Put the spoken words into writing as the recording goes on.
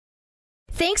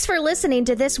Thanks for listening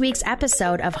to this week's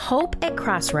episode of Hope at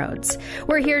Crossroads.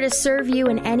 We're here to serve you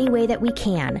in any way that we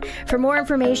can. For more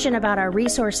information about our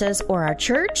resources or our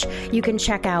church, you can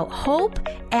check out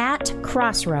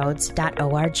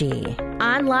hopeatcrossroads.org.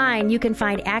 Online, you can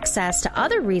find access to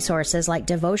other resources like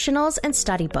devotionals and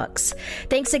study books.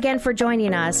 Thanks again for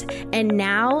joining us. And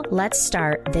now, let's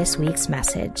start this week's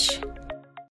message.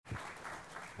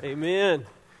 Amen.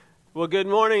 Well, good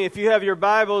morning. If you have your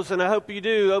Bibles, and I hope you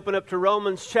do, open up to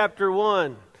Romans chapter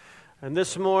 1. And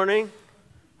this morning,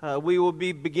 we will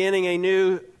be beginning a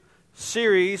new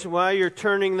series. While you're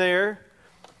turning there,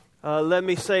 let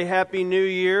me say Happy New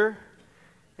Year.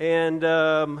 And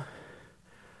I'm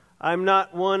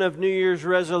not one of New Year's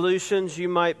resolutions. You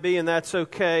might be, and that's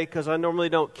okay, because I normally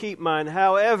don't keep mine.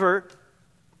 However,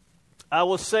 I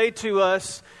will say to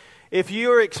us, if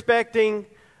you are expecting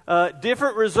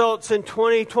different results in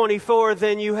 2024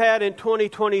 than you had in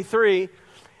 2023,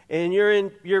 and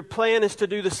your plan is to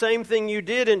do the same thing you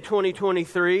did in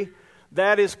 2023,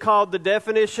 that is called the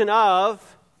definition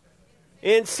of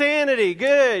insanity.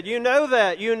 Good. You know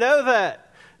that.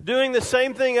 Doing the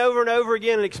same thing over and over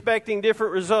again and expecting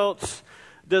different results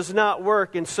does not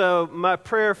work. And so my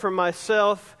prayer for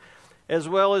myself as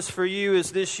well as for you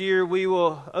is this year we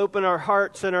will open our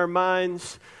hearts and our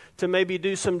minds to maybe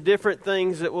do some different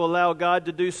things that will allow God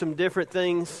to do some different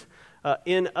things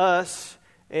in us.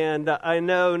 And I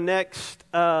know next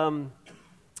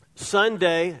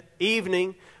Sunday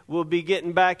evening we'll be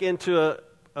getting back into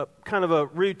a kind of a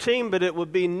routine, but it will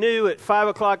be new at 5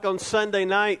 o'clock on Sunday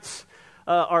nights.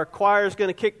 Our choir is going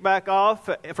to kick back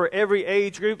off for every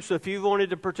age group. So if you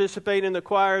wanted to participate in the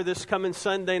choir this coming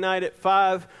Sunday night at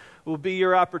 5, will be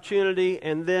your opportunity.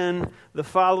 And then the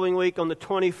following week on the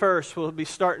 21st, we'll be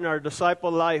starting our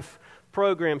Disciple Life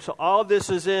program. So all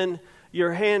this is in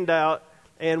your handout.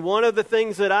 And one of the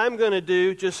things that I'm going to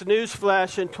do, just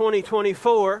newsflash, in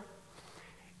 2024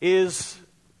 is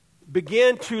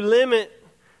begin to limit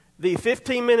the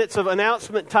 15 minutes of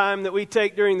announcement time that we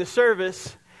take during the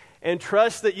service and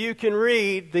trust that you can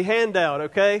read the handout,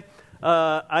 okay?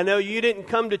 I know you didn't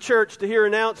come to church to hear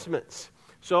announcements.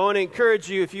 So I want to encourage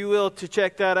you, if you will, to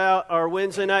check that out. Our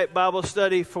Wednesday night Bible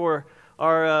study for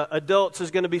our adults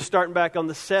is going to be starting back on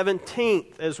the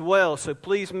 17th as well. So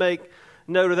please make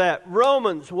note of that.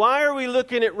 Romans. Why are we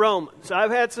looking at Romans? I've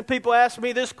had some people ask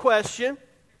me this question.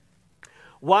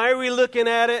 Why are we looking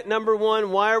at it? Number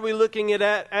one, why are we looking at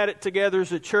it together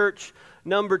as a church?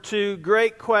 Number two,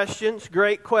 great questions.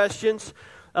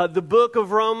 The book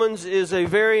of Romans is a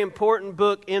very important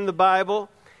book in the Bible.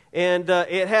 And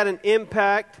it had an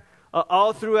impact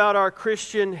all throughout our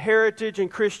Christian heritage and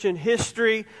Christian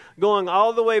history, going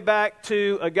all the way back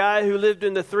to a guy who lived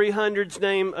in the 300s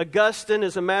named Augustine.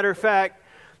 As a matter of fact,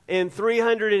 in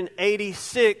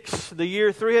 386, the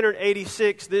year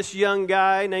 386, this young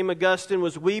guy named Augustine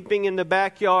was weeping in the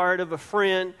backyard of a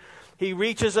friend. He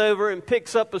reaches over and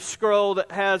picks up a scroll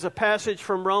that has a passage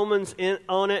from Romans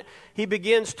on it. He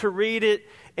begins to read it,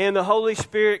 and the Holy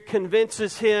Spirit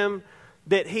convinces him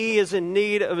that he is in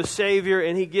need of a Savior,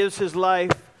 and he gives his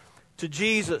life to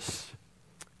Jesus.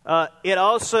 It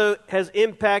also has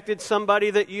impacted somebody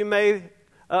that you may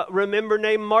remember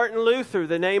named Martin Luther.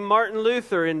 The name Martin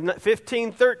Luther in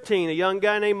 1513, a young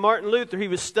guy named Martin Luther. He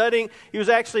was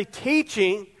actually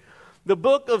teaching the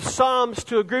book of Psalms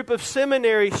to a group of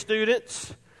seminary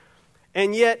students,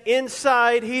 and yet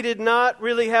inside he did not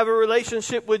really have a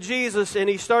relationship with Jesus, and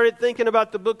he started thinking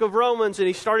about the book of Romans, and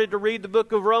he started to read the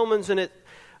book of Romans, and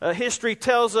history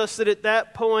tells us that at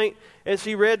that point, as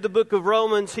he read the book of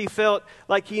Romans, he felt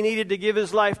like he needed to give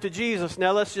his life to Jesus.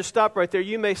 Now let's just stop right there.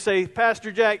 You may say,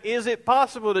 Pastor Jack, is it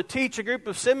possible to teach a group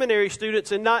of seminary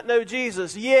students and not know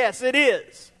Jesus? Yes, it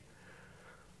is.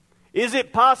 Is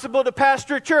it possible to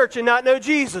pastor a church and not know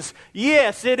Jesus?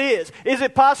 Yes, it is. Is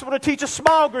it possible to teach a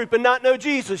small group and not know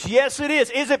Jesus? Yes, it is.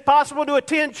 Is it possible to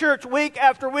attend church week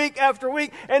after week after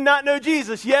week and not know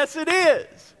Jesus? Yes, it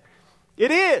is.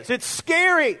 It is. It's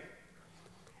scary.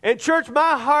 And church,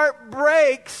 my heart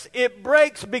breaks. It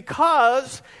breaks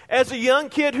because as a young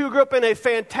kid who grew up in a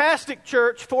fantastic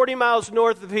church 40 miles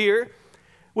north of here,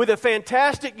 with a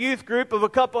fantastic youth group of a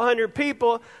couple hundred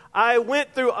people, I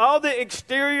went through all the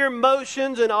exterior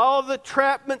motions and all the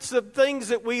trapments of things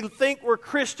that we think were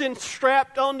Christians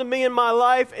strapped onto me in my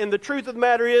life. And the truth of the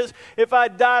matter is, if I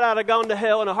died, I'd have gone to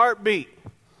hell in a heartbeat.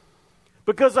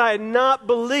 Because I had not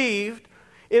believed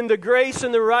in the grace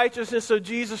and the righteousness of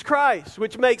Jesus Christ,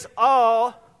 which makes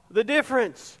all the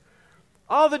difference.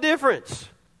 All the difference.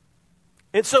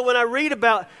 And so when I read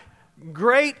about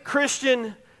great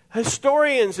Christian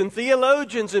historians and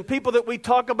theologians and people that we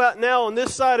talk about now on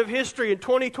this side of history in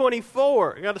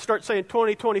 2024. I got to start saying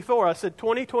 2024. I said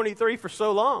 2023 for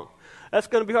so long. That's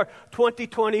going to be hard.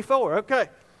 2024. Okay.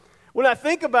 When I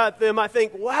think about them, I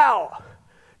think, wow,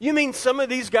 you mean some of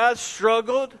these guys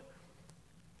struggled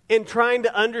in trying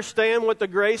to understand what the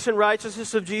grace and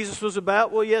righteousness of Jesus was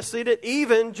about? Well, yes, they did.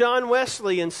 Even John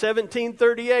Wesley in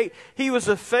 1738, he was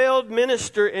a failed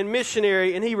minister and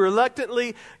missionary, and he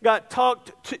reluctantly got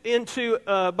talked into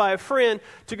by a friend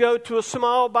to go to a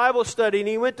small Bible study. And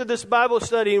he went to this Bible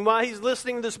study, and while he's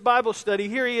listening to this Bible study,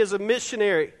 here he is, a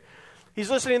missionary. He's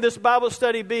listening to this Bible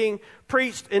study being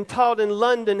preached and taught in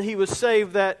London. He was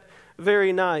saved that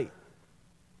very night.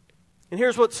 And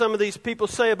here's what some of these people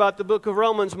say about the book of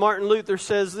Romans. Martin Luther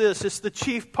says this: it's the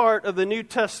chief part of the New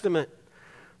Testament,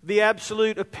 the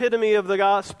absolute epitome of the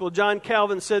gospel. John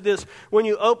Calvin said this: when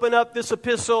you open up this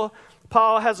epistle,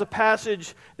 Paul has a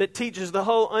passage that teaches the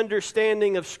whole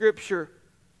understanding of Scripture.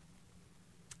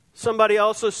 Somebody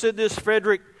also said this.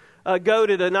 Frederick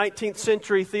Goethe, a 19th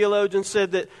century theologian,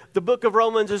 said that the book of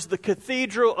Romans is the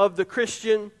cathedral of the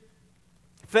Christian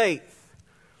faith.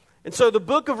 And so the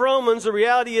book of Romans, the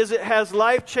reality is it has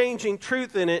life-changing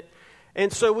truth in it.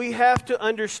 And so we have to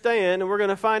understand, and we're going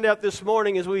to find out this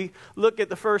morning as we look at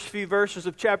the first few verses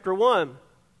of chapter 1,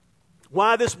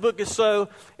 why this book is so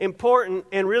important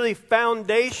and really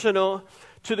foundational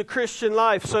to the Christian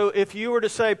life. So if you were to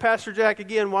say, Pastor Jack,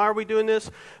 again, why are we doing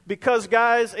this? Because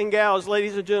guys and gals,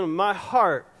 ladies and gentlemen, my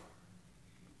heart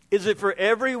is that for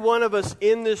every one of us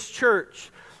in this church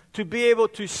to be able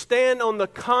to stand on the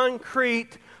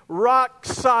concrete,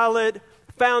 rock-solid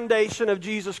foundation of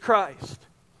Jesus Christ.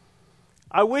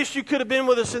 I wish you could have been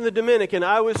with us in the Dominican.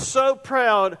 I was so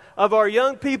proud of our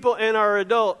young people and our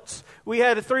adults. We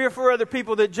had 3 or 4 other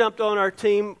people that jumped on our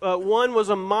team. One was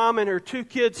a mom and her 2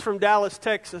 kids from Dallas,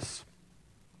 Texas.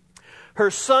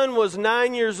 Her son was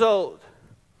 9 years old,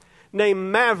 named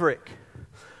Maverick.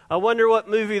 I wonder what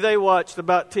movie they watched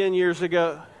about 10 years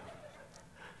ago.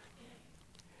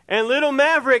 And little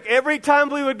Maverick, every time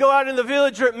we would go out in the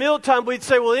village or at mealtime, we'd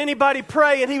say, will anybody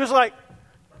pray? And he was like,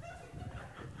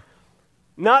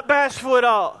 not bashful at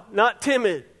all, not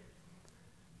timid.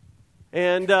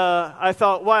 And I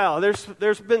thought, wow,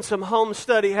 there's been some home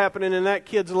study happening in that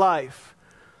kid's life,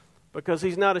 because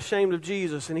he's not ashamed of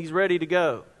Jesus and he's ready to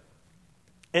go.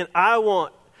 And I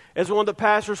want, as one of the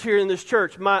pastors here in this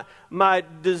church, my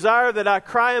desire that I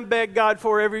cry and beg God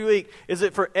for every week is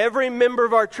that for every member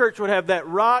of our church would have that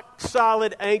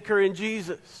rock-solid anchor in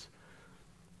Jesus.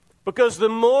 Because the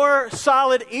more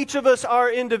solid each of us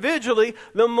are individually,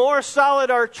 the more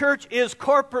solid our church is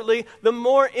corporately, the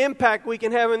more impact we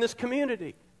can have in this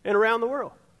community and around the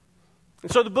world.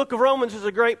 And so the book of Romans is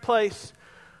a great place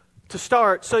to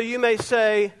start. So you may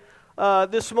say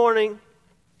this morning,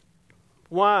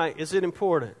 why is it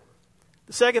important?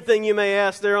 The second thing you may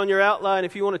ask there on your outline,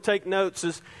 if you want to take notes,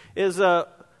 is well,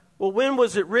 when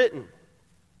was it written?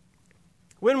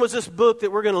 When was this book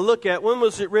that we're going to look at, when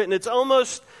was it written? It's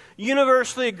almost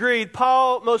universally agreed.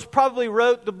 Paul most probably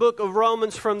wrote the book of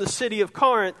Romans from the city of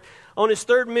Corinth on his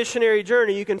 3rd missionary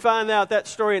journey. You can find out that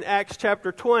story in Acts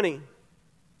chapter 20.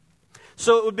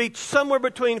 So it would be somewhere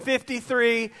between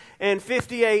 53 and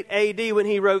 58 AD when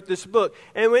he wrote this book.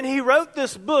 And when he wrote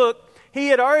this book, he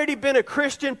had already been a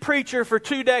Christian preacher for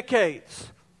 2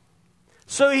 decades.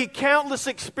 So he had countless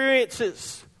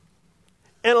experiences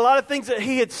and a lot of things that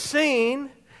he had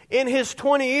seen in his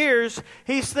 20 years.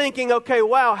 He's thinking, okay,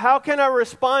 wow, how can I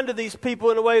respond to these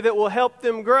people in a way that will help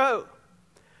them grow?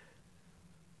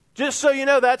 Just so you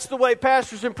know, that's the way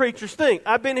pastors and preachers think.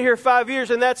 I've been here 5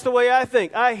 years, and that's the way I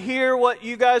think. I hear what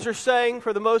you guys are saying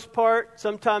for the most part,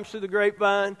 sometimes through the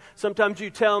grapevine. Sometimes you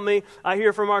tell me. I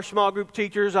hear from our small group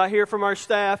teachers. I hear from our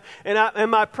staff.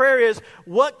 And my prayer is,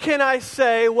 what can I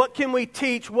say? What can we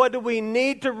teach? What do we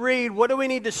need to read? What do we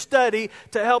need to study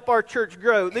to help our church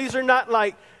grow? These are not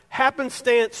like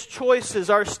happenstance choices.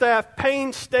 Our staff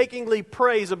painstakingly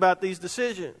prays about these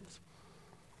decisions.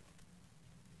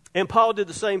 And Paul did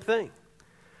the same thing.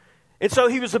 And so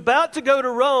he was about to go to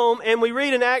Rome, and we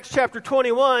read in Acts chapter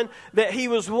 21 that he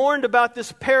was warned about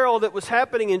this peril that was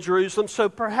happening in Jerusalem. So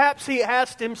perhaps he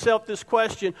asked himself this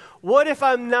question: what if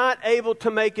I'm not able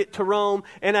to make it to Rome,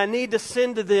 and I need to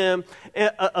send to them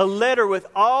a letter with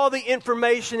all the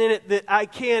information in it that I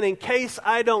can in case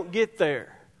I don't get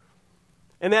there?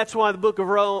 And that's why the book of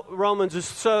Romans is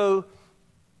so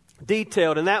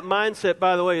detailed. And that mindset,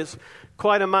 by the way, is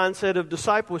quite a mindset of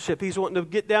discipleship. He's wanting to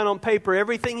get down on paper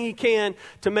everything he can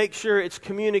to make sure it's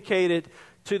communicated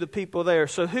to the people there.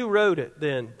 So who wrote it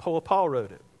then? Paul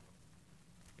wrote it.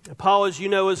 Paul, as you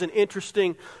know, is an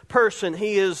interesting person.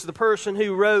 He is the person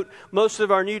who wrote most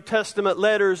of our New Testament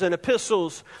letters and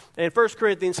epistles, and 1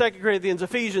 Corinthians, 2 Corinthians,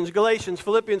 Ephesians, Galatians,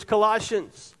 Philippians,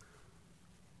 Colossians.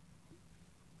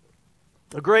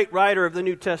 A great writer of the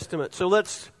New Testament. So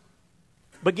let's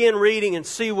begin reading and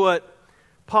see what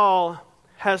Paul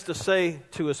has to say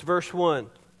to us. Verse 1,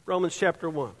 Romans chapter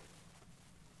 1.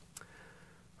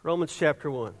 Romans chapter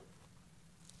 1.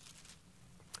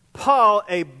 Paul,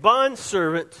 a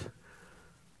bondservant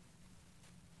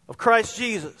of Christ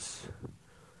Jesus,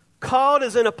 called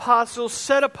as an apostle,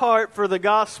 set apart for the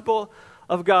gospel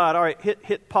of God. All right,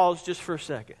 hit pause just for a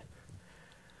second.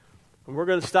 And we're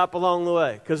going to stop along the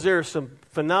way because there are some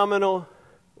phenomenal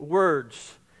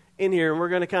words in here, and we're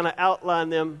going to kind of outline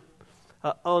them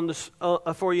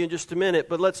for you in just a minute.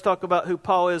 But let's talk about who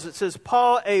Paul is. It says,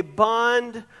 Paul, a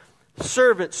bond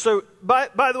servant. So, by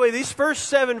the way, these first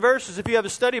 7 verses, if you have a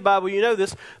study Bible, you know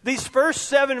this. These first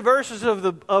 7 verses of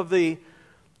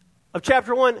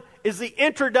chapter 1 is the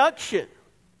introduction.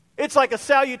 It's like a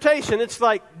salutation. It's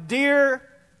like, dear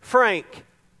Frank.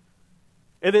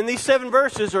 And then these 7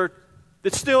 verses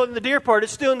it's still in the dear part.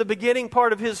 It's still in the beginning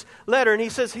part of his letter. And he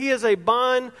says he is a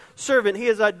bond servant. He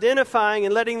is identifying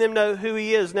and letting them know who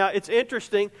he is. Now, it's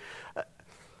interesting.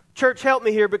 Church, help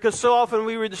me here, because so often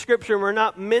we read the Scripture and we're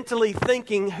not mentally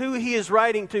thinking who he is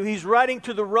writing to. He's writing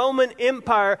to the Roman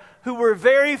Empire, who were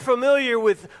very familiar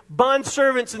with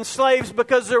bondservants and slaves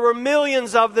because there were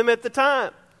millions of them at the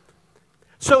time.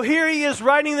 So here he is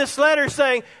writing this letter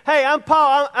saying, hey, I'm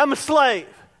Paul, I'm a slave.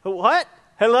 What?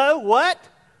 Hello? What?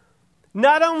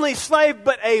 Not only slave,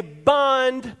 but a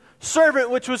bond servant,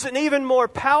 which was an even more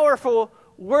powerful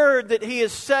word that he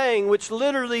is saying, which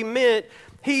literally meant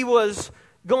he was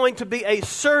going to be a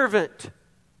servant,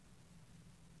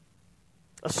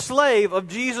 a slave of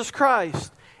Jesus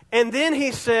Christ. And then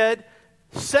he said,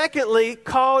 secondly,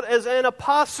 called as an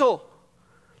apostle,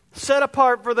 set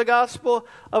apart for the gospel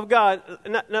of God.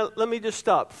 Now, let me just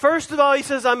stop. First of all, he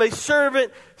says, I'm a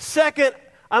servant. Second,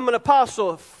 I'm an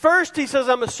apostle. First, he says,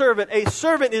 I'm a servant. A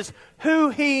servant is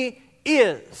who he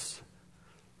is.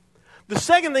 The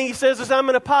second thing he says is, I'm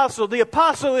an apostle. The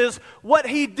apostle is what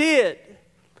he did.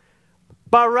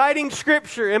 By writing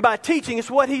Scripture and by teaching,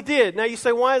 it's what he did. Now you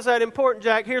say, why is that important,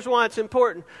 Jack? Here's why it's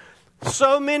important.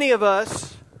 So many of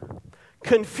us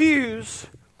confuse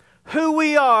who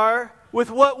we are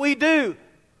with what we do.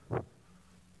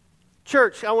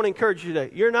 Church, I want to encourage you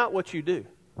today. You're not what you do.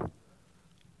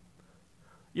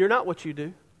 You're not what you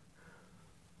do.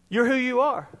 You're who you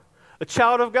are. A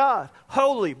child of God,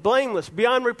 holy, blameless,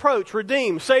 beyond reproach,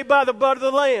 redeemed, saved by the blood of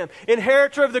the Lamb,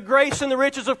 inheritor of the grace and the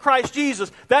riches of Christ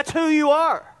Jesus. That's who you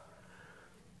are.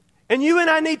 And you and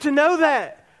I need to know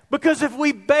that. Because if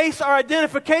we base our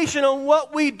identification on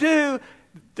what we do,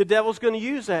 the devil's going to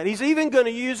use that. He's even going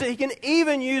to use it. He can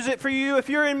even use it for you if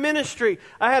you're in ministry.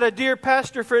 I had a dear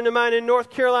pastor friend of mine in North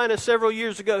Carolina several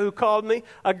years ago who called me.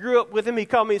 I grew up with him. He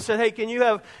called me and said, hey, can you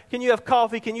have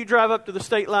coffee? Can you drive up to the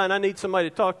state line? I need somebody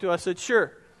to talk to. I said,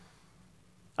 sure.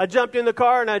 I jumped in the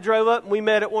car and I drove up and we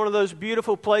met at one of those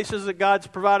beautiful places that God's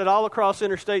provided all across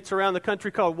interstates around the country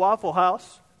called Waffle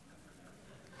House.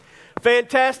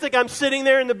 Fantastic. I'm sitting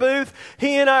there in the booth.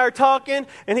 He and I are talking,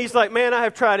 and he's like, man, I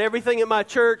have tried everything at my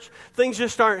church. Things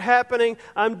just aren't happening.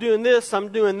 I'm doing this, I'm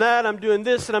doing that, I'm doing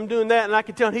this, and I'm doing that. And I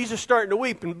can tell he's just starting to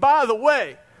weep. And by the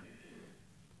way,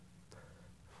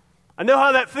 I know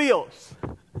how that feels.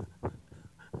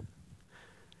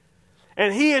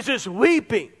 And he is just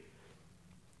weeping.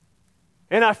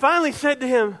 And I finally said to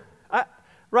him,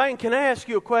 Ryan, can I ask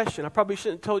you a question? I probably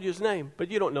shouldn't have told you his name, but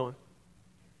you don't know him.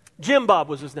 Jim Bob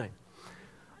was his name.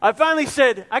 I finally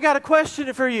said, I got a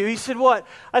question for you. He said, what?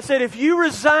 I said, if you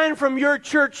resign from your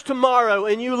church tomorrow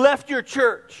and you left your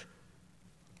church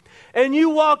and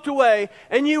you walked away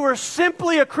and you were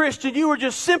simply a Christian, you were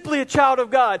just simply a child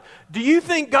of God, do you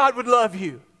think God would love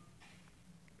you?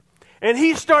 And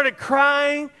he started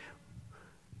crying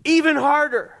even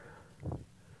harder.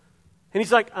 And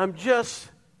he's like, I'm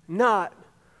just not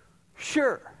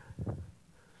sure.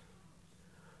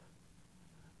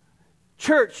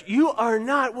 Church, you are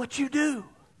not what you do.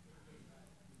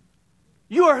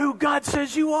 You are who God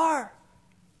says you are.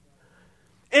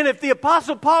 And if the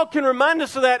Apostle Paul can remind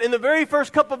us of that in the very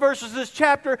first couple of verses of this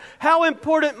chapter, how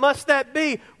important must that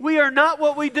be? We are not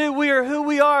what we do. We are who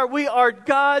we are. We are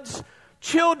God's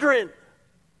children.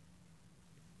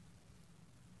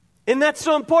 And that's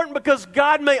so important because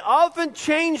God may often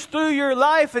change through your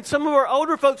life. And some of our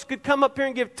older folks could come up here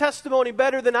and give testimony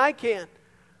better than I can.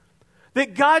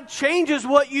 That God changes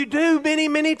what you do many,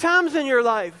 many times in your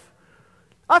life.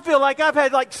 I feel like I've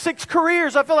had like 6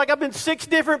 careers. I feel like I've been 6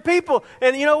 different people.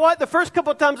 And you know what? The first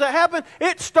couple of times that happened,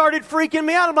 it started freaking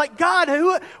me out. I'm like, God,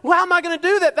 how am I going to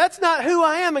do that? That's not who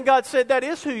I am. And God said, that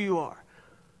is who you are.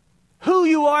 Who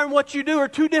you are and what you do are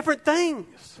 2 different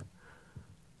things.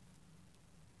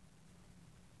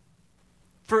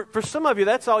 For some of you,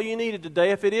 that's all you needed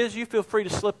today. If it is, you feel free to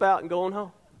slip out and go on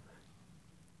home.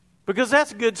 Because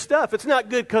that's good stuff. It's not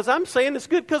good because I'm saying, it's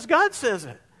good because God says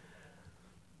it.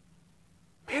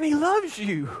 Man, He loves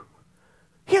you.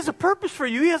 He has a purpose for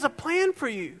you. He has a plan for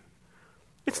you.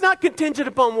 It's not contingent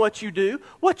upon what you do.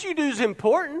 What you do is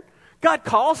important. God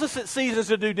calls us at seasons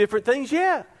to do different things,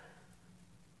 yeah.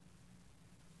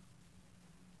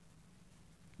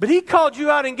 But He called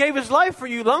you out and gave His life for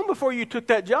you long before you took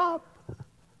that job.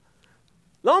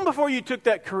 Long before you took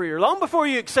that career. Long before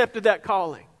you accepted that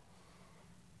calling.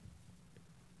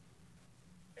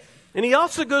 And He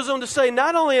also goes on to say,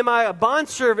 not only am I a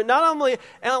bondservant, not only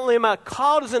am I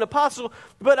called as an apostle,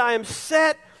 but I am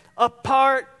set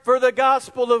apart for the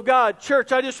gospel of God.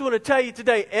 Church, I just want to tell you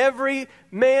today, every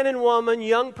man and woman,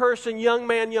 young person, young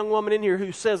man, young woman in here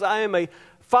who says, I am a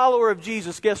follower of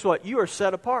Jesus, guess what? You are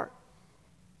set apart.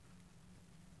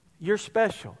 You're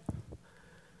special.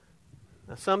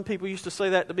 Now, some people used to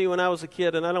say that to me when I was a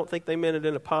kid, and I don't think they meant it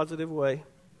in a positive way.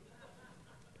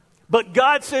 But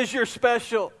God says you're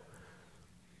special.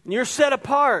 You're set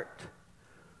apart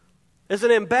as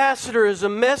an ambassador, as a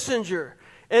messenger.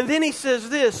 And then He says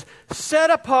this,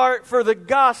 set apart for the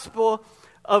gospel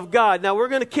of God. Now, we're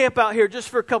going to camp out here just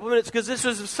for a couple minutes because this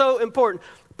is so important.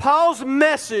 Paul's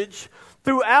message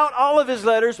throughout all of his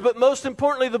letters, but most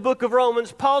importantly the book of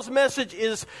Romans, Paul's message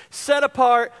is set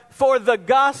apart for the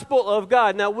gospel of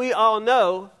God. Now, we all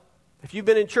know, if you've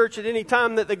been in church at any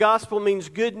time, that the gospel means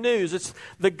good news. It's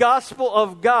the gospel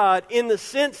of God in the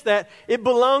sense that it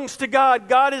belongs to God.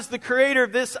 God is the creator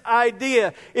of this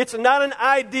idea. It's not an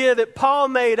idea that Paul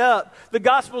made up. The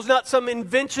gospel is not some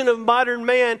invention of modern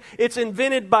man. It's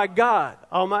invented by God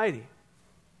Almighty.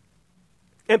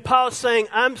 And Paul's saying,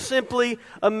 I'm simply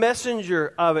a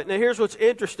messenger of it. Now, here's what's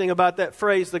interesting about that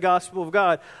phrase, the gospel of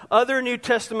God. Other New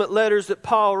Testament letters that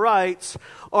Paul writes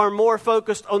are more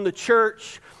focused on the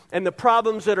church and the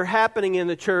problems that are happening in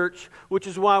the church, which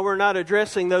is why we're not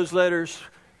addressing those letters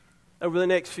over the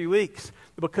next few weeks.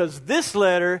 Because this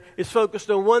letter is focused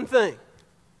on one thing: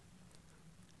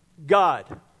 God.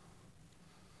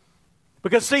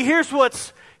 Because see, here's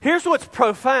what's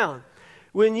profound.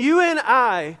 When you and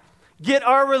I get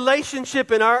our relationship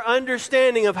and our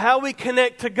understanding of how we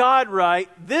connect to God right,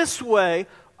 this way,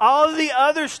 all the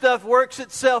other stuff works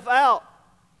itself out.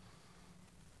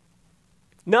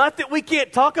 Not that we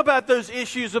can't talk about those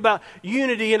issues about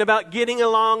unity and about getting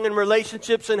along in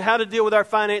relationships and how to deal with our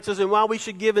finances and why we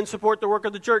should give and support the work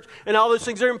of the church, and all those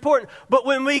things are important. But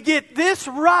when we get this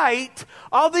right,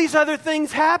 all these other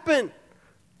things happen.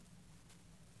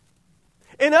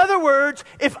 In other words,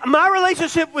 if my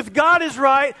relationship with God is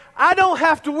right, I don't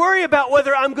have to worry about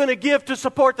whether I'm going to give to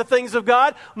support the things of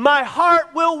God. My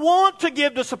heart will want to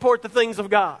give to support the things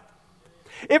of God.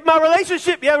 If my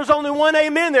relationship, there was only one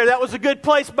amen there. That was a good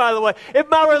place, by the way. If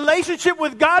my relationship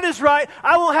with God is right,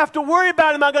 I won't have to worry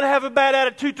about, am I going to have a bad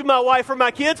attitude to my wife or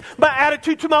my kids? My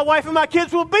attitude to my wife and my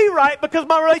kids will be right because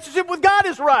my relationship with God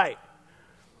is right.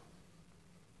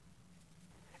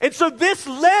 And so this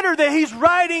letter that he's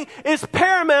writing is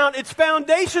paramount. It's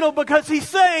foundational because he's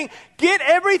saying, get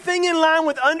everything in line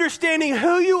with understanding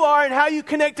who you are and how you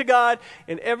connect to God,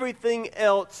 and everything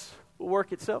else will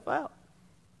work itself out.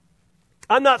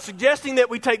 I'm not suggesting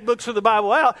that we take books of the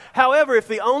Bible out. However, if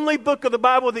the only book of the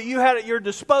Bible that you had at your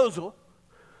disposal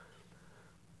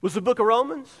was the book of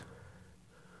Romans,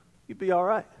 you'd be all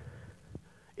right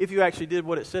if you actually did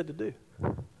what it said to do.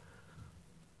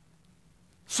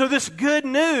 So this good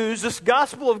news, this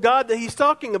gospel of God that he's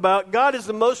talking about, God is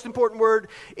the most important word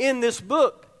in this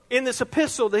book, in this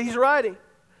epistle that he's writing.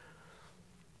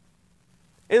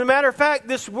 As a matter of fact,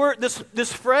 this word,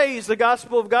 this phrase, the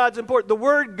gospel of God, is important. The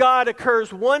word God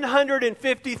occurs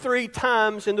 153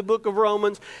 times in the book of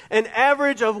Romans. An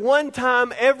average of one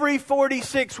time every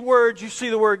 46 words you see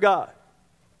the word God.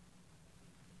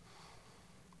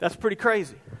 That's pretty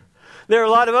crazy. There are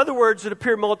a lot of other words that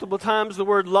appear multiple times. The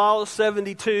word law,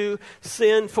 72,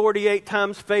 sin, 48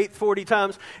 times, faith, 40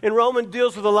 times. And Romans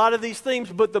deals with a lot of these themes,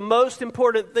 but the most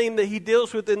important theme that he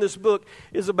deals with in this book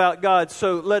is about God.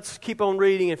 So let's keep on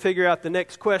reading and figure out the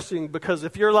next question, because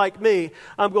if you're like me,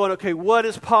 I'm going, okay, what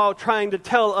is Paul trying to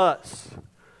tell us?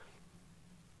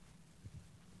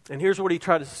 And here's what he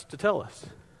tries to tell us.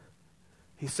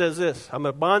 He says this, I'm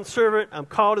a bondservant, I'm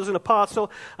called as an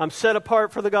apostle, I'm set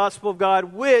apart for the gospel of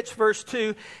God, which, verse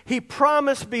 2, he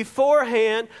promised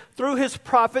beforehand through his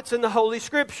prophets in the Holy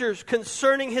Scriptures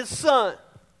concerning his Son,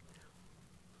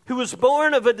 who was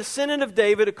born of a descendant of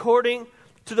David according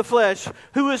to the flesh,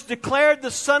 who was declared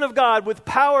the Son of God with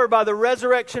power by the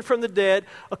resurrection from the dead,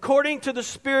 according to the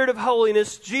Spirit of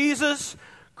holiness, Jesus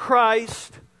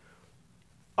Christ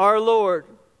our Lord,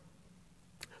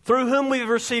 through whom we've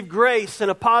received grace and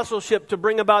apostleship to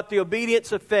bring about the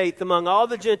obedience of faith among all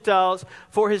the Gentiles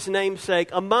for his name's sake,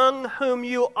 among whom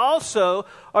you also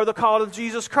are the called of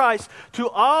Jesus Christ. To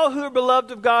all who are beloved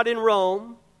of God in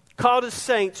Rome, called as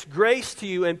saints, grace to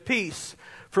you and peace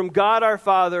from God our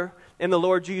Father and the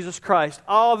Lord Jesus Christ.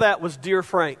 All that was dear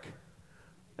Frank.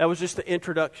 That was just the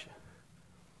introduction.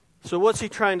 So what's he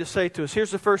trying to say to us?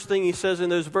 Here's the first thing he says in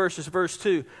those verses, verse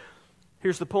 2.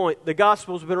 Here's the point. The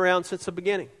gospel's been around since the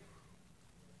beginning.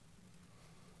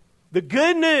 The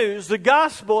good news, the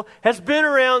gospel, has been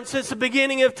around since the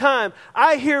beginning of time.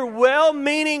 I hear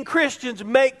well-meaning Christians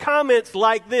make comments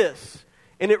like this,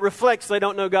 and it reflects they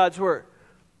don't know God's word.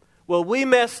 Well, we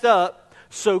messed up,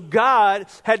 so God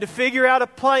had to figure out a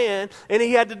plan, and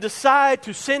he had to decide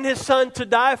to send his Son to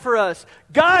die for us.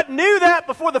 God knew that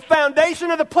before the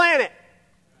foundation of the planet,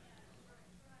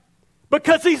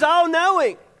 because he's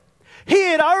all-knowing. He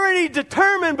had already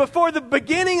determined before the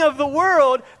beginning of the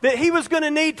world that he was going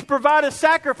to need to provide a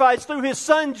sacrifice through his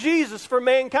Son Jesus for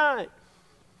mankind.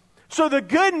 So the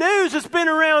good news has been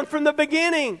around from the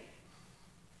beginning.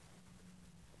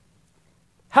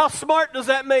 How smart does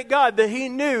that make God, that he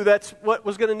knew that's what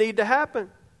was going to need to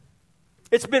happen?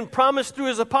 It's been promised through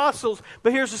his apostles.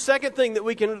 But here's the second thing that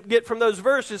we can get from those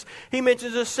verses. He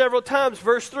mentions this several times.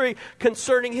 Verse 3,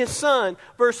 concerning his Son.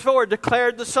 Verse 4,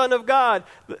 declared the Son of God.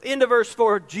 Into verse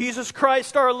 4, Jesus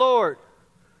Christ our Lord.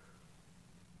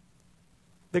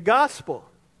 The gospel.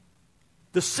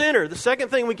 The center. The second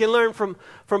thing we can learn from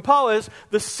Paul is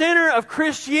the center of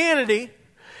Christianity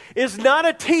is not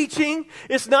a teaching.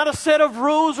 It's not a set of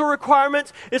rules or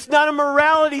requirements. It's not a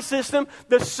morality system.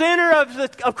 The center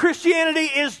of Christianity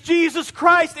is Jesus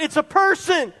Christ. It's a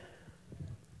person.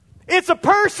 It's a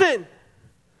person.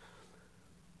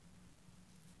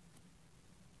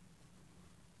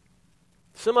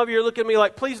 Some of you are looking at me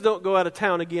like, please don't go out of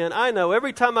town again. I know.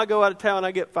 Every time I go out of town,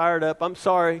 I get fired up. I'm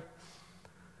sorry.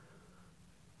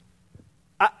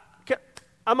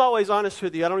 I'm always honest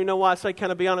with you. I don't even know why I say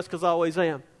kind of be honest, because I always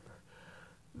am.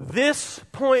 This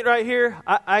point right here,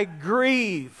 I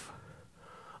grieve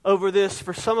over this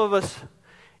for some of us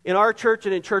in our church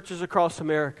and in churches across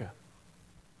America.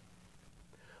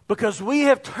 Because we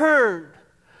have turned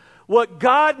what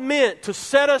God meant to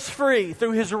set us free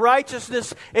through his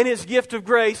righteousness and his gift of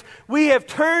grace, we have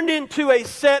turned into a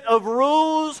set of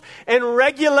rules and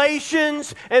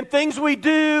regulations and things we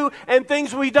do and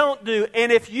things we don't do.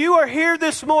 And if you are here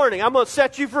this morning, I'm going to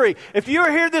set you free. If you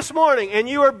are here this morning and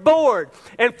you are bored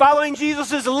and following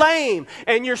Jesus is lame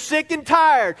and you're sick and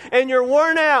tired and you're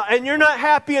worn out and you're not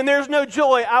happy and there's no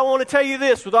joy, I want to tell you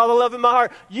this with all the love in my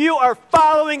heart. You are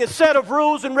following a set of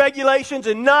rules and regulations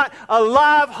and not a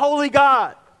live, holy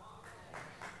God.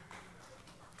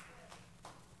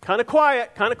 Kind of quiet,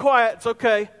 it's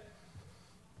okay.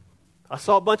 I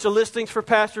saw a bunch of listings for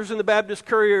pastors in the Baptist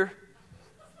Courier.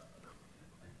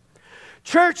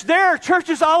 Church, there are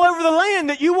churches all over the land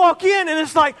that you walk in and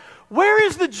it's like, where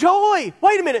is the joy?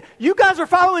 Wait a minute, you guys are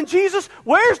following Jesus?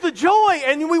 Where's the joy?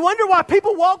 And we wonder why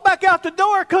people walk back out the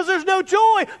door, because there's no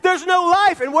joy, there's no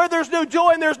life. And where there's no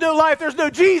joy and there's no life, there's no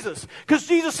Jesus. Because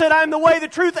Jesus said, I am the way, the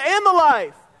truth, and the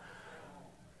life.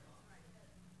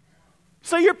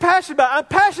 So you're passionate about it. I'm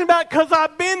passionate about it because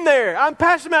I've been there. I'm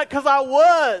passionate about it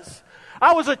because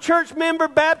I was a church member,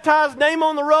 baptized, name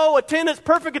on the roll, attendance,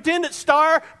 perfect attendance,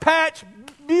 star, patch,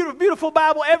 beautiful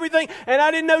Bible, everything, and I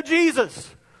didn't know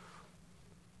Jesus.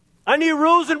 I knew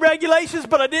rules and regulations,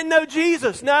 but I didn't know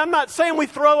Jesus. Now, I'm not saying we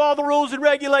throw all the rules and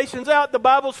regulations out. The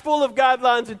Bible's full of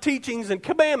guidelines and teachings and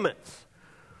commandments.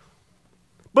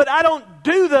 But I don't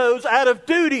do those out of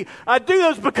duty. I do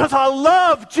those because I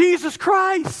love Jesus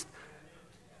Christ.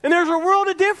 And there's a world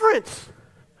of difference.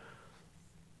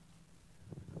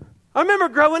 I remember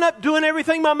growing up doing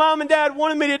everything my mom and dad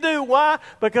wanted me to do. Why?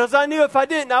 Because I knew if I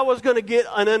didn't, I was going to get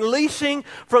an unleashing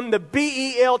from the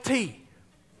BELT.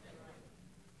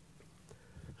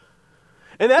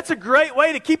 And that's a great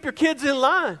way to keep your kids in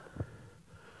line.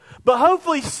 But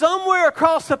hopefully somewhere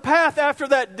across the path after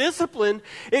that discipline,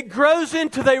 it grows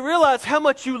into they realize how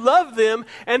much you love them,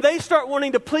 and they start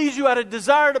wanting to please you out of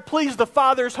desire to please the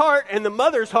father's heart and the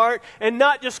mother's heart, and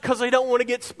not just because they don't want to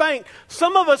get spanked.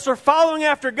 Some of us are following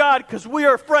after God because we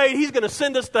are afraid he's going to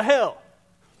send us to hell.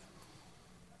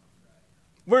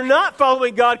 We're not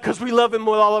following God because we love Him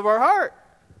with all of our heart.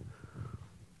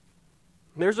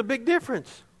 There's a big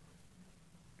difference.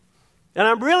 And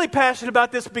I'm really passionate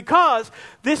about this because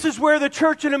this is where the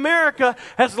church in America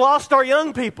has lost our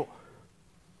young people.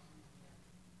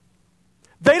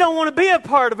 They don't want to be a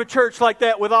part of a church like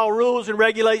that with all rules and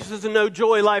regulations and no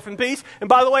joy, life, and peace. And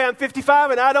by the way, I'm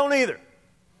 55 and I don't either.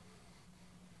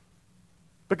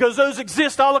 Because those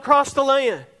exist all across the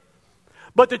land.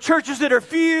 But the churches that are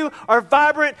few are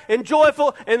vibrant and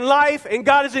joyful and life, and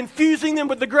God is infusing them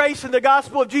with the grace and the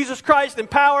gospel of Jesus Christ and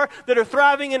power that are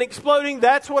thriving and exploding.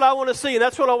 That's what I want to see, and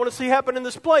that's what I want to see happen in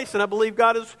this place. And I believe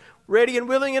God is ready and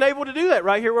willing and able to do that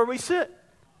right here where we sit.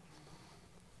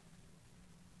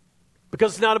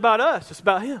 Because it's not about us, it's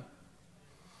about Him.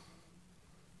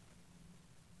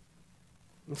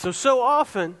 And so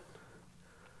often,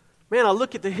 man, I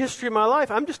look at the history of my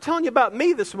life. I'm just telling you about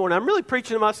me this morning. I'm really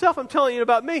preaching to myself. I'm telling you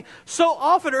about me. So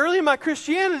often, early in my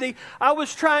Christianity, I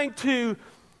was trying to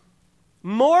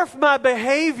morph my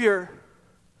behavior,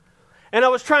 and I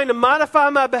was trying to modify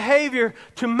my behavior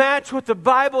to match what the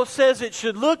Bible says it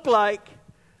should look like.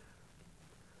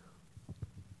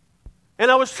 And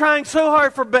I was trying so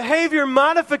hard for behavior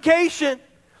modification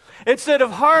instead of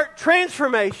heart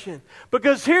transformation.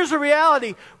 Because here's the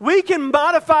reality. We can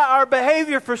modify our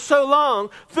behavior for so long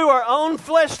through our own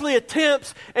fleshly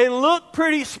attempts and look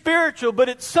pretty spiritual, but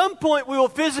at some point we will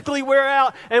physically wear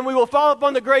out and we will fall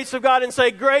upon the grace of God and say,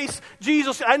 "Grace,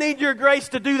 Jesus, I need your grace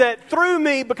to do that through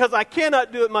me because I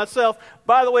cannot do it myself."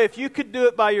 By the way, if you could do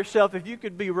it by yourself, if you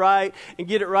could be right and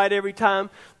get it right every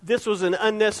time, this was an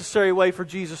unnecessary way for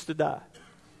Jesus to die.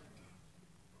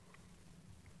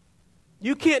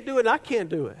 You can't do it, and I can't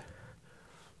do it.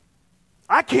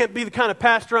 I can't be the kind of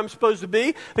pastor I'm supposed to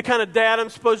be, the kind of dad I'm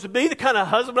supposed to be, the kind of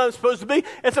husband I'm supposed to be.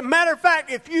 As a matter of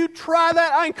fact, if you try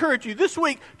that, I encourage you, this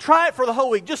week, try it for the whole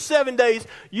week, just 7 days.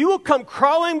 You will come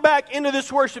crawling back into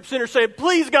this worship center saying,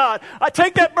 "Please, God, I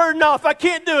take that burden off. I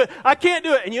can't do it. I can't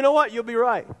do it." And you know what? You'll be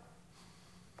right.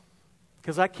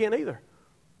 Because I can't either.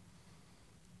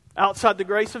 Outside the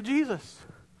grace of Jesus.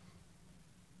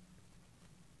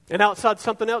 And outside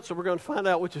something else that we're going to find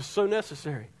out, which is so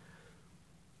necessary.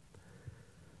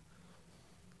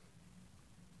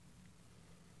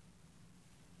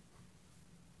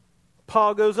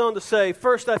 Paul goes on to say,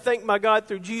 "First I thank my God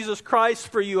through Jesus Christ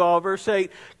for you all," verse 8,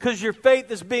 "because your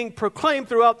faith is being proclaimed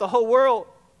throughout the whole world.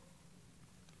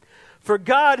 For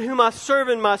God, whom I serve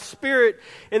in my spirit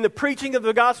in the preaching of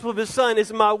the gospel of His Son,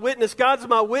 is my witness." God's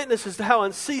my witness as to how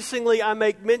unceasingly I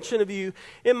make mention of you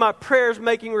in my prayers,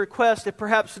 making request that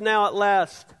perhaps now at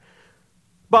last,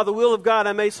 by the will of God,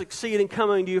 I may succeed in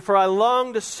coming to you. For I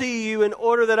long to see you in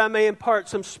order that I may impart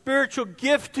some spiritual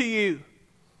gift to you,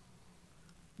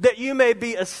 that you may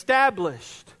be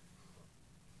established.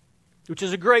 Which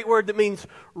is a great word that means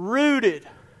rooted.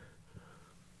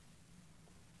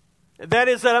 That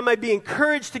is, that I may be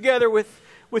encouraged together with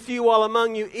you all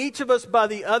among you, each of us by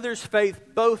the other's faith,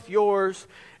 both yours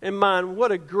and mine.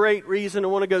 What a great reason to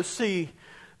want to go see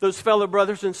those fellow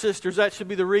brothers and sisters. That should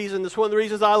be the reason. That's one of the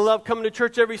reasons I love coming to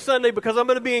church every Sunday, because I'm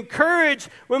going to be encouraged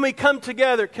when we come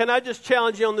together. Can I just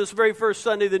challenge you on this very first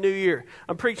Sunday of the new year?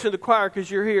 I'm preaching to the choir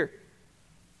because you're here.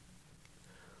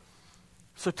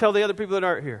 So tell the other people that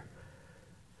aren't here.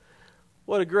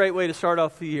 What a great way to start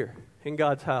off the year in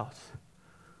God's house.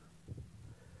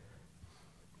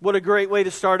 What a great way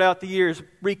to start out the year is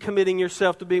recommitting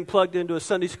yourself to being plugged into a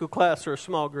Sunday school class or a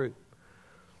small group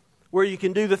where you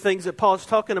can do the things that Paul's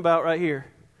talking about right here.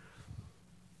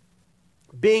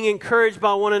 Being encouraged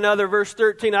by one another, verse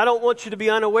 13. "I don't want you to be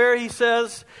unaware," he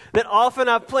says, "that often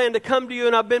I've planned to come to you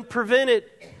and I've been prevented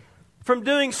from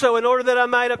doing so in order that I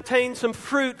might obtain some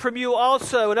fruit from you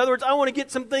also." In other words, I want to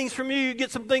get some things from you, you get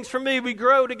some things from me, we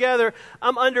grow together.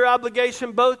 "I'm under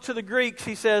obligation both to the Greeks,"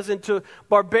 he says, "and to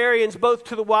barbarians, both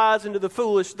to the wise and to the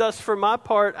foolish. Thus, for my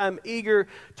part, I'm eager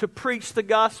to preach the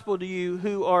gospel to you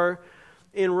who are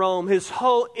in Rome." His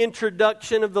whole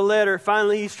introduction of the letter,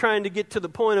 finally he's trying to get to the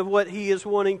point of what he is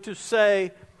wanting to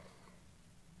say.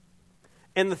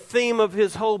 And the theme of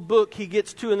his whole book he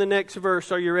gets to in the next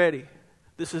verse. Are you ready?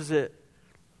 This is it.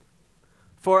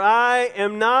 "For I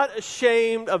am not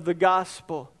ashamed of the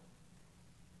gospel,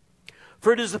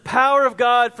 for it is the power of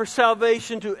God for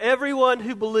salvation to everyone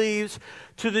who believes,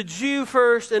 to the Jew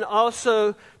first and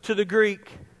also to the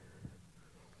Greek.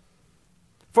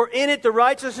 For in it the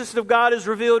righteousness of God is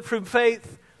revealed from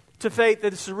faith to faith,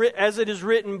 as it is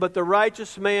written, but the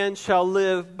righteous man shall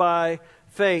live by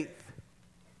faith."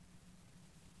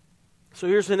 So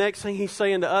here's the next thing he's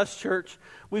saying to us, church.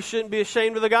 We shouldn't be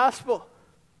ashamed of the gospel.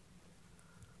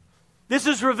 This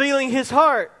is revealing his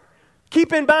heart.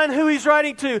 Keep in mind who he's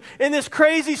writing to. In this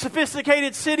crazy,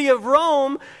 sophisticated city of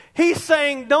Rome, he's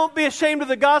saying, don't be ashamed of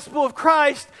the gospel of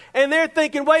Christ. And they're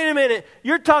thinking, wait a minute,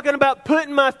 you're talking about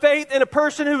putting my faith in a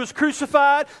person who was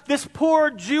crucified, this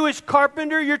poor Jewish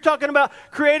carpenter. You're talking about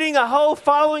creating a whole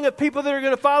following of people that are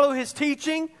going to follow his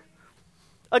teaching.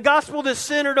 A gospel that's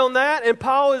centered on that, and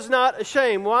Paul is not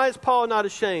ashamed. Why is Paul not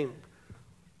ashamed?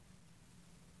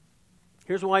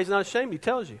 Here's why he's not ashamed. He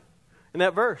tells you in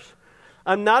that verse.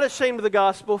 I'm not ashamed of the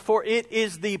gospel, for it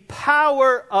is the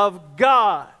power of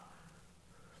God.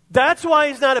 That's why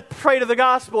he's not afraid of the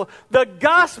gospel. The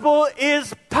gospel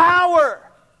is power.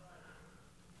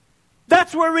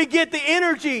 That's where we get the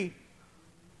energy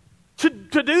to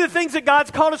do the things that God's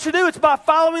called us to do. It's by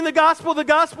following the gospel. The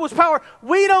gospel is power.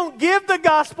 We don't give the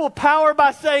gospel power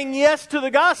by saying yes to the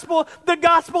gospel. The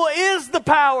gospel is the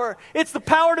power. It's the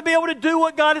power to be able to do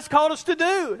what God has called us to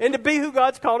do and to be who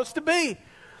God's called us to be.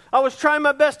 I was trying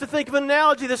my best to think of an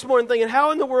analogy this morning, thinking,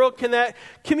 how in the world can that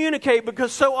communicate?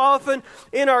 Because so often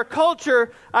in our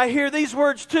culture, I hear these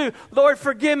words too. Lord,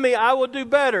 forgive me, I will do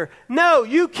better. No,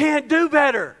 you can't do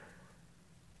better.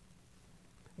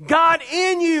 God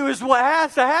in you is what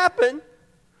has to happen.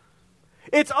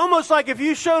 It's almost like if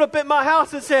you showed up at my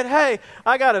house and said, hey,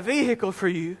 I got a vehicle for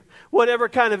you. Whatever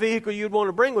kind of vehicle you'd want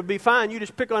to bring would be fine. You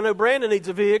just pick, I know Brandon needs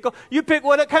a vehicle. You pick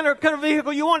what kind of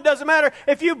vehicle you want. It doesn't matter.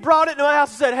 If you brought it to my house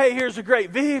and said, hey, here's a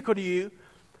great vehicle to you.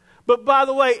 But by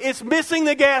the way, it's missing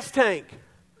the gas tank.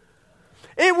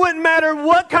 It wouldn't matter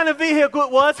what kind of vehicle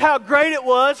it was, how great it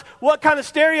was, what kind of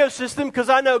stereo system, because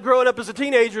I know growing up as a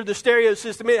teenager, the stereo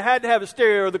system, it had to have a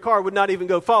stereo or the car would not even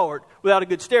go forward without a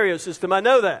good stereo system. I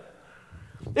know that.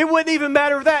 It wouldn't even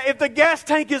matter that. If the gas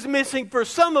tank is missing for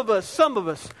some of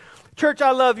us, church,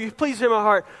 I love you. Please hear my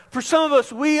heart. For some of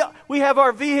us, we have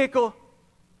our vehicle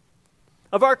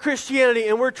of our Christianity,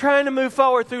 and we're trying to move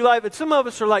forward through life. And some of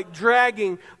us are like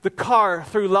dragging the car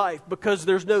through life because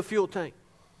there's no fuel tank.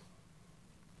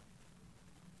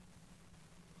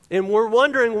 And we're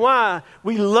wondering why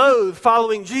we loathe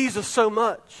following Jesus so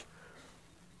much.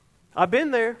 I've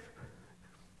been there.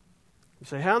 You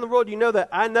say, how in the world do you know that?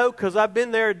 I know because I've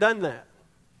been there and done that.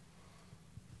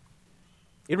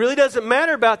 It really doesn't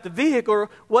matter about the vehicle.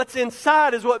 What's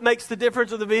inside is what makes the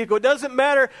difference of the vehicle. It doesn't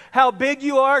matter how big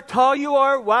you are, tall you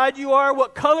are, wide you are,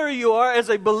 what color you are as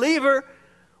a believer.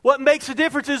 What makes a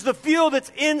difference is the fuel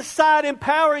that's inside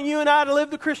empowering you and I to live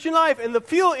the Christian life. And the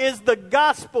fuel is the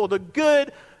gospel, the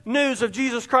good news of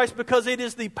Jesus Christ, because it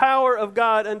is the power of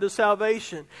God unto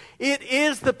salvation. It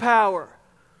is the power.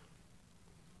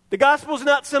 The gospel is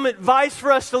not some advice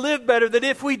for us to live better, that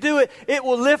if we do it, it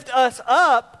will lift us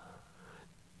up.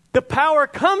 The power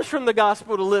comes from the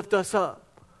gospel to lift us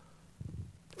up.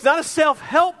 It's not a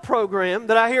self-help program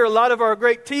that I hear a lot of our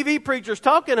great TV preachers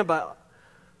talking about.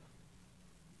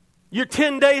 Your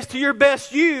 10 days to your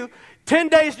best you, 10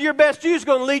 days to your best you is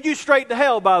going to lead you straight to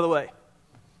hell, by the way,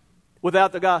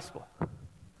 without the gospel.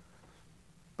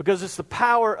 Because it's the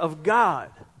power of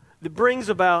God that brings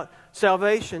about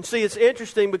salvation. See, it's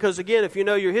interesting because, again, if you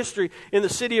know your history, in the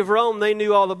city of Rome, they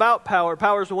knew all about power.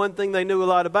 Power is the one thing they knew a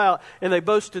lot about, and they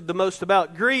boasted the most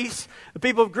about. Greece, the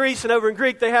people of Greece and over in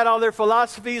Greek, they had all their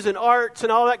philosophies and arts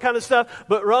and all that kind of stuff.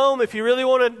 But Rome, if you really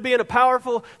want to be in a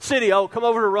powerful city, oh, come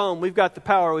over to Rome. We've got the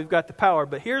power. We've got the power.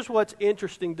 But here's what's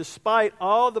interesting. Despite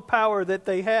all the power that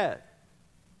they had,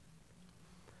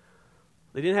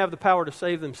 they didn't have the power to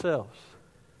save themselves.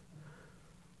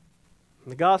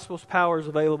 And the gospel's power is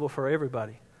available for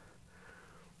everybody.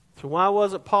 So why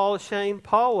wasn't Paul ashamed?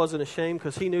 Paul wasn't ashamed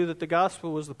because he knew that the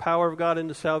gospel was the power of God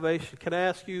into salvation. Can I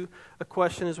ask you a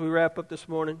question as we wrap up this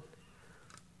morning?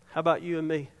 How about you and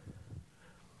me?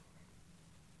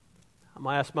 I'm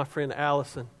going to ask my friend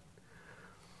Allison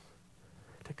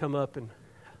to come up, and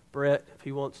Brett, if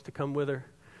he wants to come with her.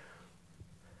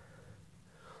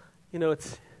 You know,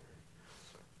 it's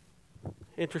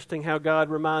interesting how God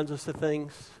reminds us of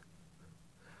things.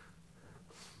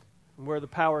 Where the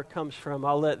power comes from,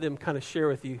 I'll let them kind of share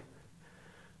with you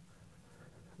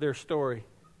their story.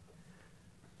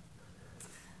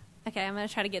 Okay, I'm going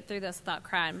to try to get through this without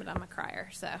crying, but I'm a crier,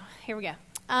 so here we go.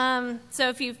 So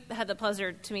if you've had the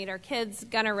pleasure to meet our kids,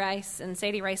 Gunnar Rice and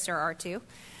Sadie Rice are our two.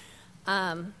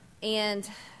 And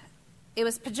it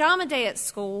was pajama day at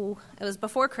school. It was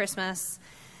before Christmas.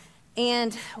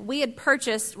 And we had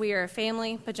purchased, we are a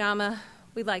family pajama.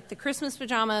 We like the Christmas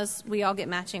pajamas. We all get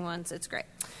matching ones. It's great.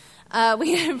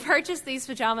 We had purchased these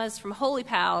pajamas from Holy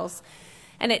Pals,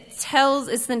 and it's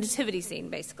the nativity scene,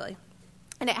 basically.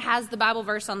 And it has the Bible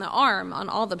verse on the arm on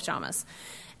all the pajamas.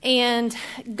 And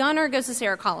Gunnar goes to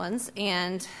Sarah Collins,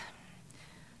 and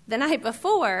the night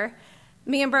before,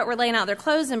 me and Brett were laying out their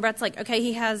clothes, and Brett's like, okay,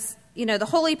 he has the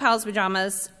Holy Pals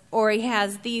pajamas, or he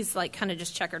has these like kind of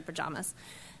just checkered pajamas.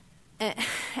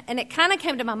 And it kind of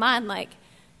came to my mind, like,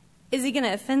 is he going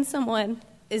to offend someone?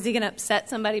 Is he going to upset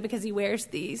somebody because he wears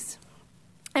these?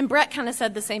 And Brett kind of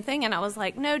said the same thing, and I was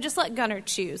like, no, just let Gunnar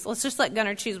choose. Let's just let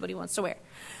Gunnar choose what he wants to wear.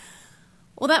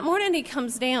 Well, that morning he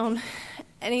comes down,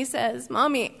 and he says,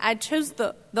 Mommy, I chose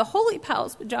the Holy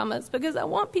Pals pajamas because I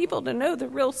want people to know the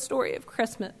real story of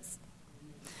Christmas.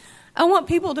 I want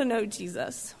people to know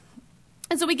Jesus.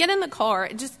 And so we get in the car.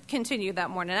 It just continued that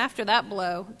morning. After that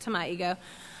blow to my ego,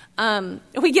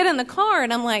 we get in the car,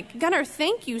 and I'm like, Gunnar,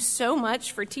 thank you so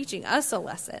much for teaching us a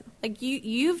lesson. Like,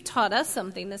 you've taught us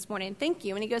something this morning. Thank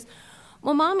you. And he goes,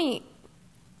 well, Mommy,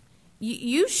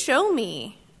 you show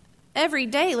me every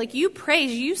day. Like, you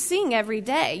praise, you sing every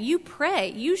day. You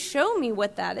pray. You show me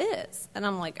what that is. And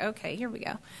I'm like, okay, here we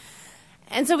go.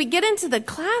 And so we get into the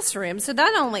classroom. So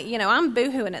not only, I'm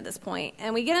boohooing at this point.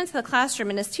 And we get into the classroom,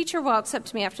 and his teacher walks up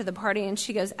to me after the party, and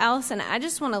she goes, Allison, I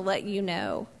just want to let you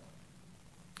know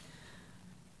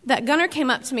that Gunnar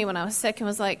came up to me when I was sick and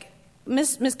was like,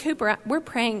 Miss Cooper, we're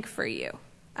praying for you.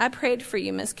 I prayed for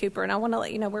you, Miss Cooper, and I want to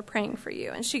let you know we're praying for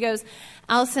you. And she goes,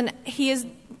 Allison, he is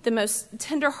the most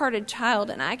tender-hearted child,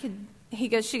 and she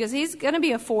goes, he's going to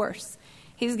be a force.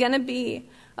 He's going to be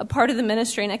a part of the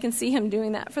ministry, and I can see him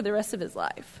doing that for the rest of his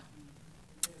life.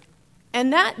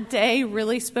 And that day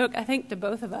really spoke, I think, to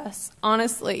both of us,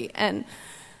 honestly. And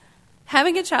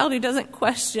having a child who doesn't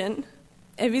question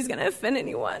if he's going to offend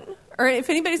anyone or if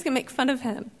anybody's going to make fun of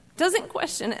him, doesn't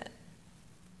question it.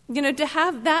 To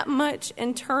have that much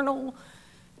internal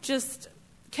just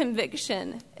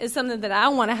conviction is something that I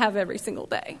want to have every single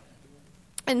day.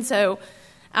 And so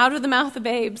out of the mouth of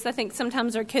babes, I think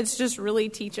sometimes our kids just really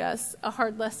teach us a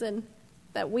hard lesson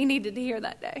that we needed to hear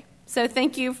that day. So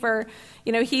thank you for,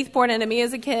 Heath pouring into me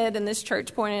as a kid and this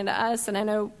church pouring into us. And I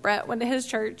know Brett went to his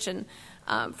church, and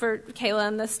for Kayla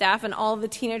and the staff and all of the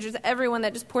teenagers, everyone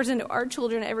that just pours into our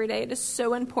children every day. It is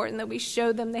so important that we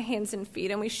show them the hands and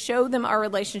feet, and we show them our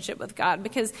relationship with God,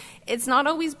 because it's not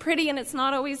always pretty and it's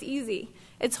not always easy.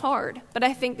 It's hard, but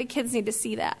I think the kids need to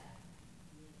see that.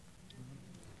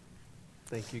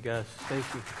 Thank you, guys. Thank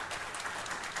you.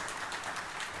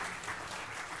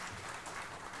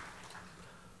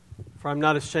 For I'm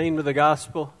not ashamed of the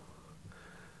gospel,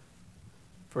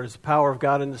 for it is the power of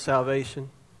God unto salvation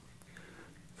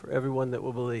for everyone that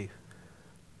will believe.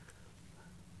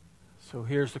 So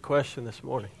here's the question this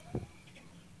morning.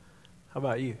 How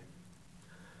about you?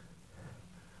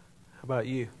 How about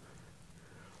you?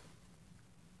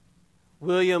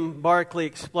 William Barclay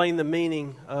explained the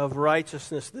meaning of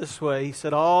righteousness this way. He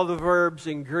said all the verbs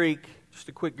in Greek, just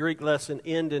a quick Greek lesson,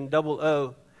 end in double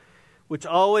O, which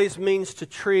always means to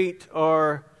treat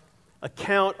or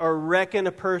account or reckon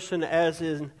a person as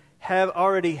in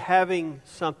already having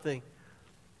something.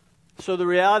 So the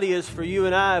reality is, for you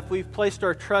and I, if we've placed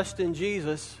our trust in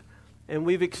Jesus and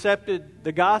we've accepted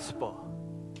the gospel,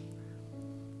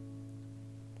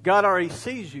 God already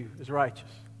sees you as righteous.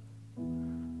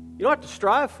 You don't have to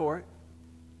strive for it.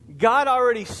 God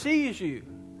already sees you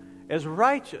as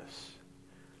righteous.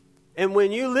 And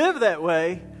when you live that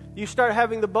way, you start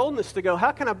having the boldness to go,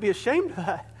 how can I be ashamed of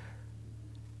that?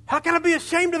 How can I be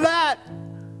ashamed of that?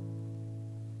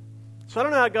 So I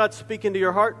don't know how God's speaking to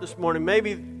your heart this morning.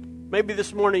 Maybe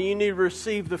this morning you need to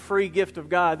receive the free gift of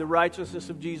God, the righteousness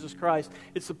of Jesus Christ.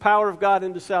 It's the power of God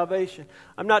into salvation.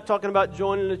 I'm not talking about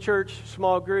joining a church,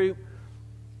 small group,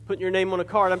 putting your name on a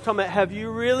card. I'm talking about, have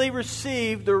you really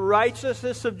received the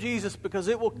righteousness of Jesus? Because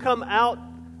it will come out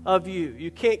of you.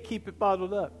 You can't keep it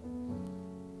bottled up.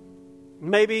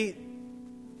 Maybe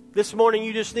this morning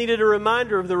you just needed a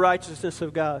reminder of the righteousness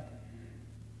of God.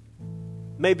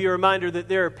 Maybe a reminder that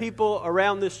there are people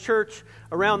around this church,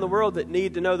 around the world, that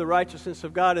need to know the righteousness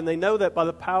of God, and they know that by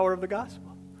the power of the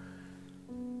gospel.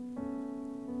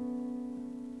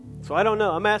 So I don't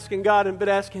know. I'm asking God, and been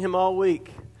asking Him all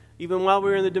week, even while we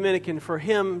were in the Dominican, for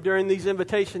Him during these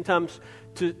invitation times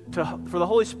for the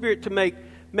Holy Spirit to make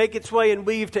its way and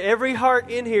weave to every heart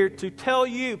in here to tell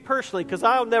you personally, because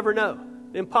I'll never know.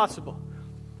 Impossible.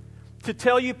 To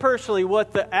tell you personally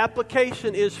what the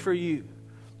application is for you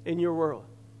in your world.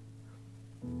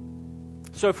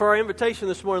 So for our invitation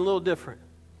this morning, a little different.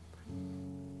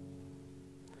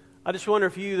 I just wonder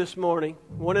if you this morning,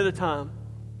 one at a time,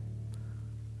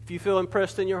 if you feel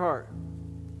impressed in your heart,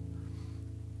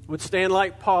 would stand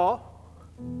like Paul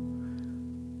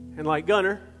and like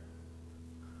Gunnar,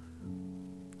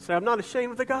 say, I'm not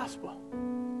ashamed of the gospel.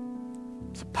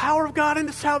 It's the power of God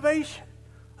into salvation.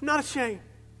 I'm not ashamed.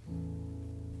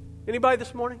 Anybody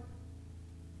this morning?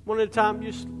 One at a time,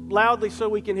 just loudly so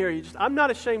we can hear you. I'm not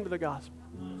ashamed of the gospel.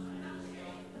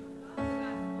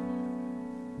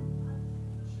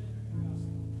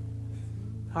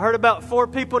 I heard about 4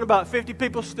 people and about 50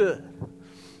 people stood.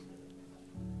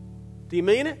 Do you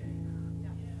mean it?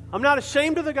 I'm not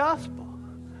ashamed of the gospel.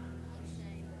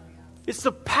 It's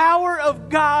the power of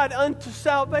God unto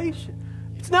salvation.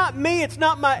 It's not me. It's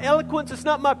not my eloquence. It's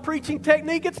not my preaching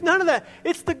technique. It's none of that.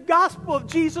 It's the gospel of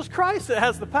Jesus Christ that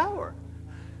has the power.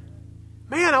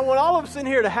 Man, I want all of us in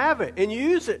here to have it and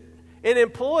use it and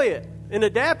employ it and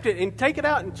adapt it and take it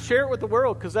out and share it with the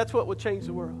world, because that's what will change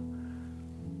the world.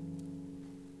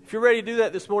 If you're ready to do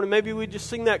that this morning, maybe we just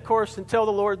sing that chorus and tell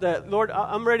the Lord that, Lord,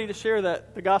 I'm ready to share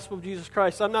that, the gospel of Jesus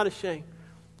Christ. I'm not ashamed.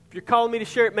 If you're calling me to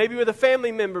share it, maybe with a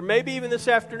family member, maybe even this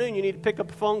afternoon, you need to pick up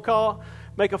a phone call,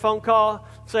 make a phone call,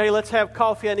 say, hey, let's have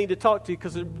coffee. I need to talk to you,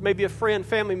 because there may be a friend,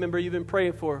 family member you've been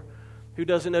praying for who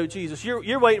doesn't know Jesus.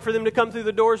 You're waiting for them to come through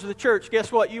the doors of the church.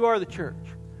 Guess what? You are the church.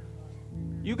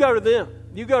 You go to them.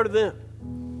 You go to them.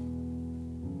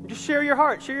 Just share your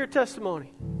heart. Share your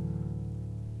testimony.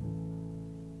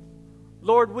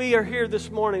 Lord, we are here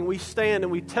this morning. We stand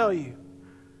and we tell you,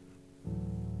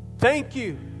 thank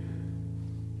you.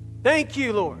 Thank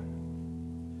you, Lord,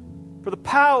 for the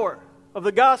power of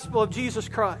the gospel of Jesus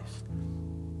Christ.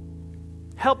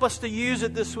 Help us to use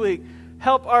it this week.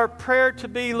 Help our prayer to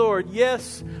be, Lord,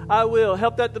 yes, I will.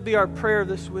 Help that to be our prayer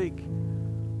this week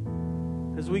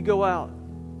as we go out.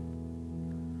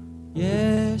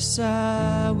 Yes,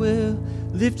 I will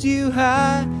lift you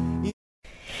high.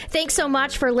 Thanks so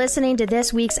much for listening to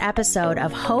this week's episode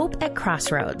of Hope at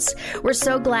Crossroads. We're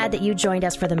so glad that you joined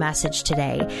us for the message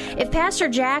today. If Pastor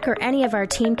Jack or any of our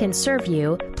team can serve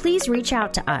you, please reach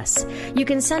out to us. You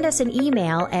can send us an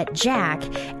email at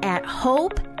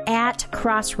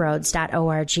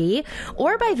jack@hope@crossroads.org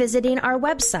or by visiting our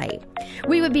website.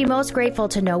 We would be most grateful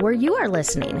to know where you are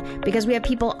listening, because we have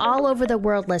people all over the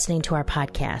world listening to our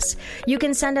podcast. You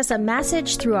can send us a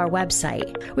message through our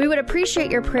website. We would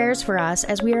appreciate your prayers for us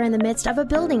as we are in the midst of a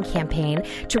building campaign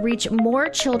to reach more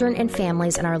children and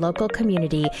families in our local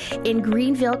community in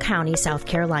Greenville County, South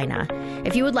Carolina.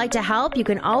 If you would like to help, you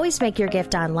can always make your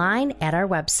gift online at our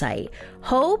website,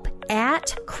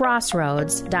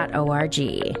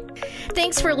 hope@crossroads.org.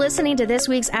 Thanks for listening to this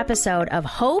week's episode of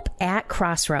Hope at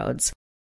Crossroads.